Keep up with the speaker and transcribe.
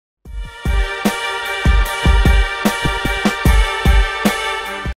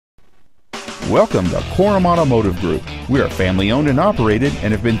Welcome to Korum Automotive Group. We are family owned and operated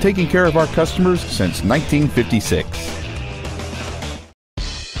and have been taking care of our customers since 1956.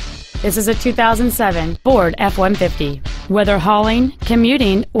 This is a 2007 Ford F-150. Whether hauling,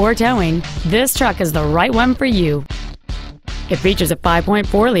 commuting, or towing, this truck is the right one for you. It features a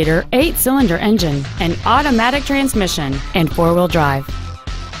 5.4-liter, 8-cylinder engine, an automatic transmission, and 4-wheel drive.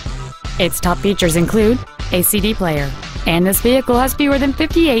 Its top features include a CD player, and this vehicle has fewer than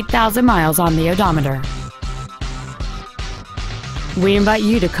 58,000 miles on the odometer. We invite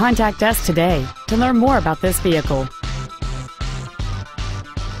you to contact us today to learn more about this vehicle.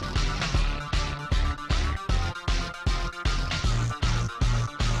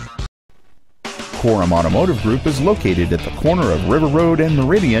 Korum Automotive Group is located at the corner of River Road and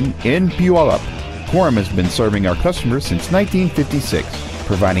Meridian in Puyallup. Korum has been serving our customers since 1956,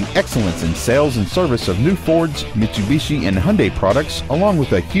 providing excellence in sales and service of new Fords, Mitsubishi, and Hyundai products, along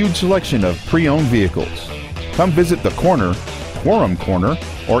with a huge selection of pre-owned vehicles. Come visit the corner, Korum Corner,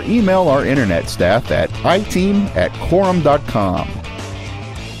 or email our internet staff at iteam@korum.com.